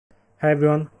Hi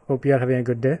everyone, hope you are having a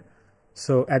good day.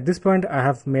 So at this point I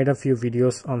have made a few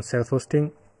videos on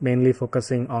self-hosting, mainly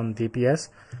focusing on VPS,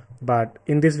 but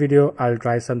in this video I'll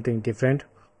try something different,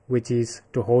 which is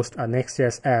to host a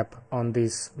Next.js app on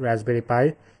this Raspberry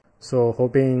Pi. So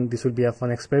hoping this will be a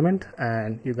fun experiment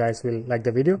and you guys will like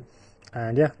the video,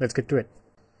 and yeah, let's get to it.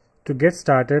 To get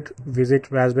started, visit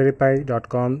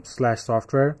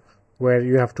raspberrypi.com/software, where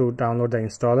you have to download the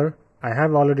installer. I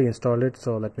have already installed it,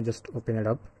 so let me just open it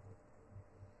up.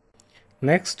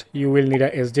 Next, you will need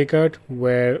a SD card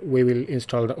where we will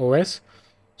install the OS.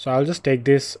 So I'll just take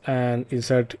this and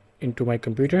insert into my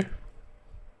computer.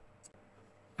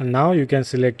 And now you can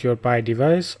select your Pi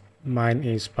device. Mine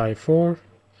is Pi 4.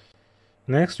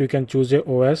 Next, you can choose your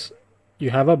OS. You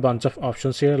have a bunch of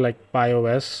options here like Pi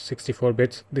OS 64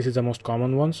 bits. This is the most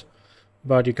common ones,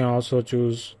 but you can also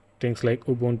choose things like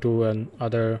Ubuntu and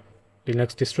other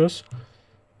Linux distros.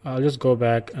 I'll just go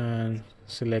back and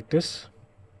select this.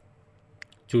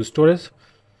 Choose storage.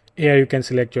 Here you can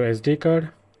select your SD card.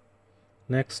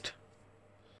 Next.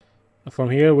 From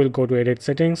here we'll go to edit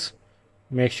settings.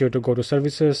 Make sure to go to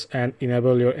services and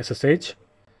enable your SSH,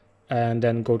 and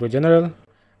then go to general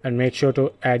and make sure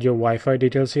to add your Wi-Fi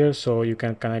details here so you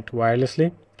can connect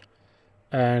wirelessly.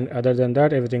 And other than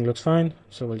that, everything looks fine,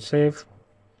 so we'll save.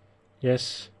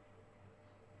 Yes,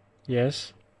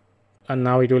 and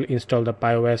now it will install the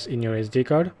Pi OS in your SD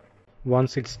card.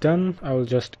 Once it's done, I will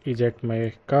just eject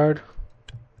my card.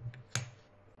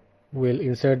 We'll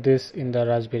insert this in the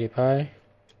Raspberry Pi.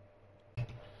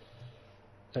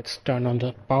 Let's turn on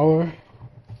the power.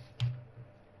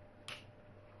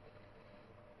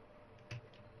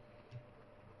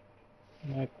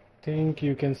 I think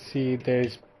you can see there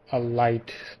is a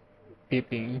light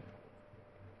beeping.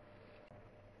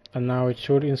 And now it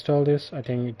should install this. I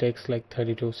think it takes like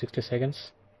 30 to 60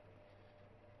 seconds.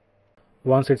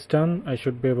 Once it's done, I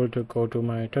should be able to go to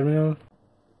my terminal.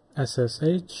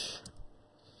 SSH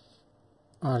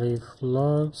arif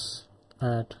logs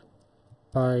at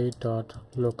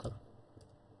pi.local.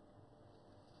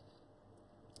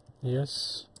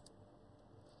 Yes.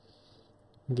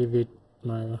 Give it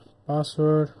my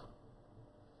password.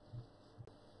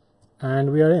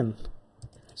 And we are in.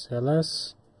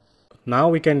 ls. Now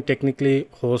we can technically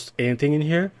host anything in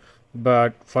here,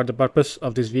 but for the purpose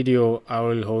of this video, I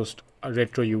will host a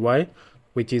Retro UI,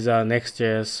 which is a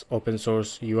Next.js open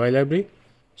source UI library.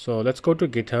 So let's go to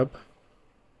GitHub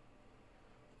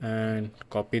and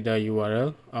copy the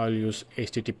URL. I'll use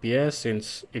HTTPS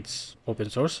since it's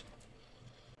open source.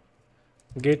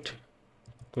 Git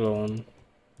clone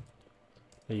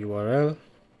the URL.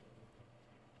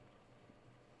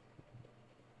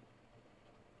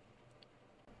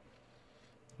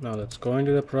 Now let's go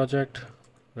into the project,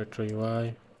 Retro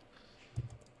UI,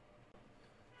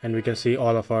 and we can see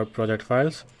all of our project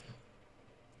files.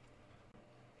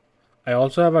 I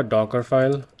also have a Docker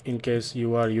file in case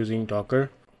you are using Docker,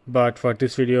 but for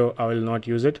this video I will not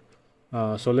use it.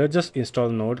 So let's just install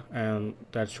Node, and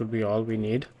that should be all we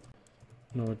need.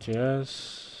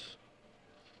 Node.js.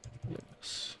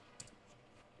 Yes.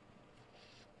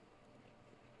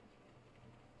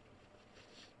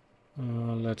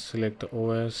 Let's select the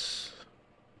OS.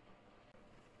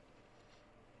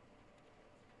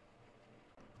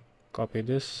 Copy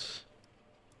this.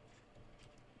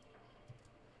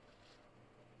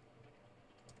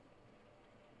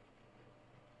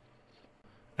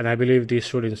 And I believe this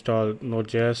should install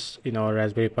Node.js in our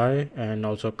Raspberry Pi and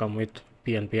also come with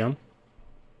npm.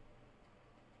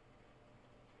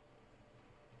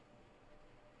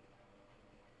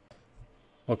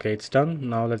 Okay, it's done.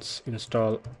 Now let's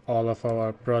install all of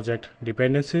our project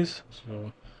dependencies.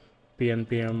 So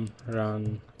npm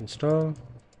run install.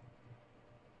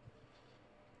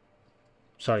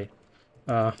 Sorry,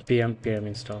 npm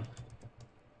install.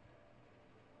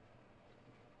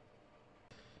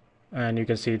 And you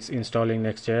can see it's installing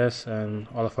Next.js and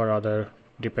all of our other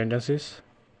dependencies.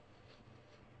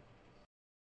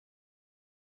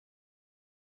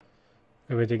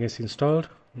 Everything is installed.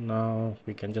 Now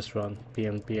we can just run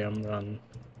npm run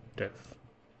dev.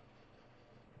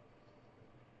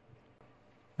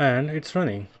 And it's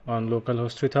running on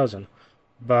localhost 3000.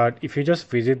 But if you just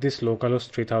visit this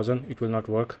localhost 3000, it will not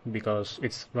work because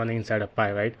it's running inside a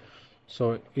Pi, right?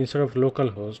 So instead of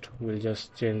localhost, we'll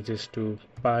just change this to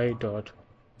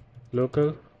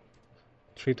pi.local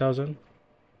 3000.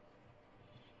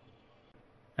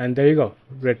 And there you go.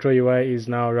 Retro UI is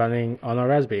now running on our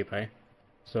Raspberry Pi.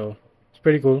 So it's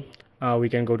pretty cool. We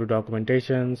can go to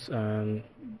documentations and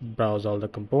browse all the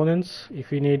components if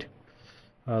we need,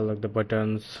 like the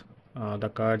buttons, the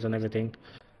cards and everything.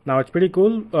 Now it's pretty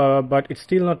cool, but it's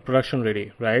still not production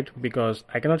ready, right? Because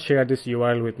I cannot share this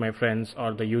URL with my friends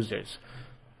or the users.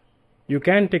 You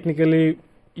can technically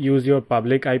use your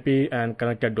public IP and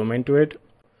connect a domain to it,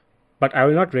 but I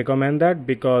will not recommend that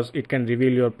because it can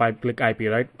reveal your public IP,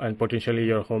 right? And potentially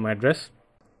your home address.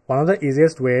 One of the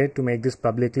easiest way to make this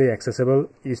publicly accessible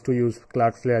is to use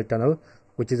Cloudflare tunnel,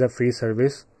 which is a free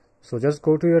service. So just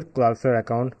go to your Cloudflare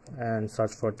account and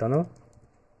search for tunnel.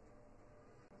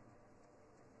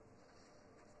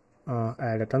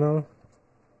 Add a tunnel.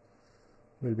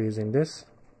 We'll be using this.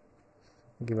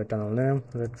 Give a tunnel name,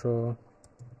 retro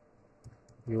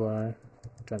UI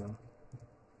tunnel.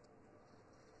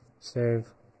 Save.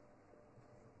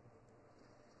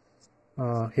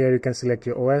 Here you can select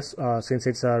your OS. Since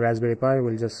it's a Raspberry Pi,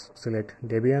 we'll just select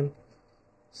Debian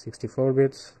 64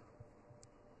 bits.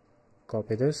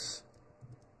 Copy this,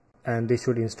 and this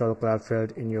should install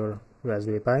Cloudflare in your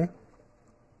Raspberry Pi.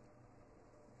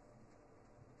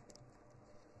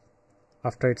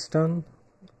 After it's done,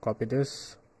 copy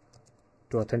this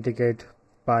to authenticate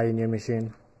Pi in your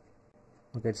machine.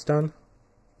 Okay, it's done.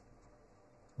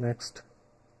 Next.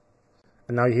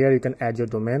 And now here you can add your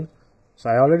domain. So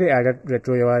I already added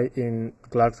retro UI in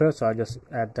Cloudflare, so I just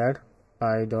add that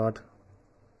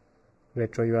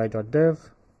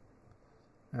pi.retroui.dev,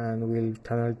 and we'll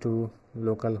tunnel to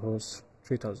localhost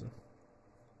 3000.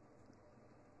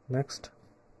 Next.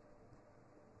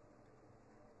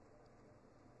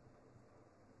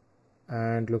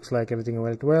 And looks like everything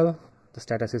went well. The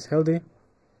status is healthy.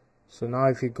 So now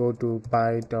if you go to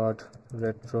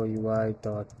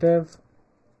pi.retroui.dev,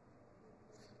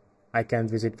 I can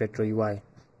visit retro UI.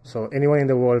 So anyone in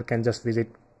the world can just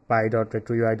visit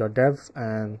pi.retroui.dev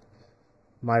and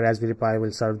my Raspberry Pi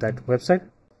will serve that website.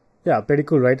 Yeah, pretty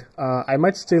cool, right? I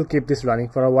might still keep this running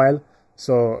for a while.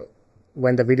 So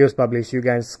when the video is published, you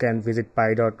guys can visit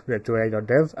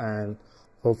pi.retroui.dev and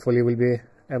hopefully we'll be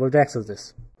able to access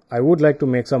this. I would like to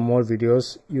make some more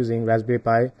videos using Raspberry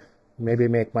Pi, maybe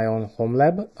make my own home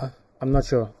lab. I'm not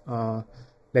sure.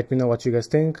 Let me know what you guys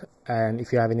think, and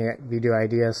if you have any video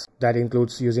ideas that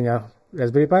includes using a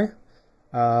Raspberry Pi.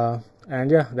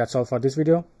 And yeah, that's all for this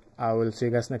video. I will see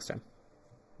you guys next time.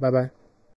 Bye bye.